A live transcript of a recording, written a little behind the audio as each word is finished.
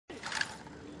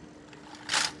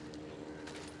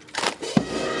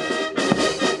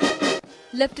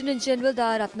Lieutenant General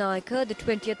Daya Ratnayake, the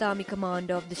 20th Army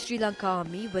Commander of the Sri Lanka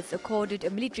Army, was accorded a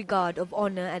military guard of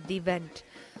honour at the event.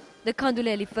 The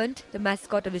Kandula elephant, the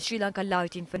mascot of the Sri Lanka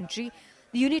Light Infantry,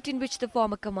 the unit in which the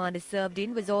former commander served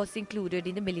in, was also included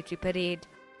in the military parade.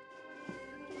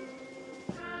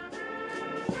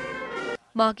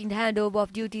 Marking the handover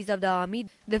of duties of the army,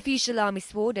 the official army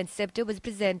sword and sceptre was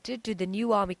presented to the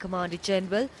new Army Commander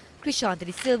General Krishanta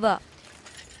de Silva.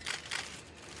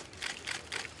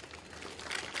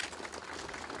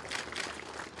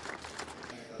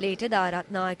 Later, Daya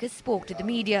Ratnayake spoke to the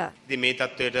media.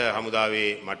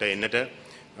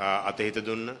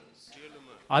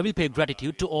 I will pay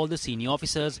gratitude to all the senior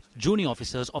officers, junior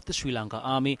officers of the Sri Lanka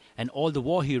Army and all the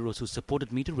war heroes who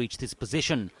supported me to reach this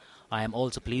position. I am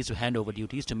also pleased to hand over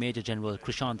duties to Major General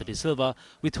Krishanta de Silva,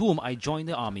 with whom I joined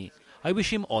the army. I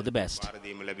wish him all the best.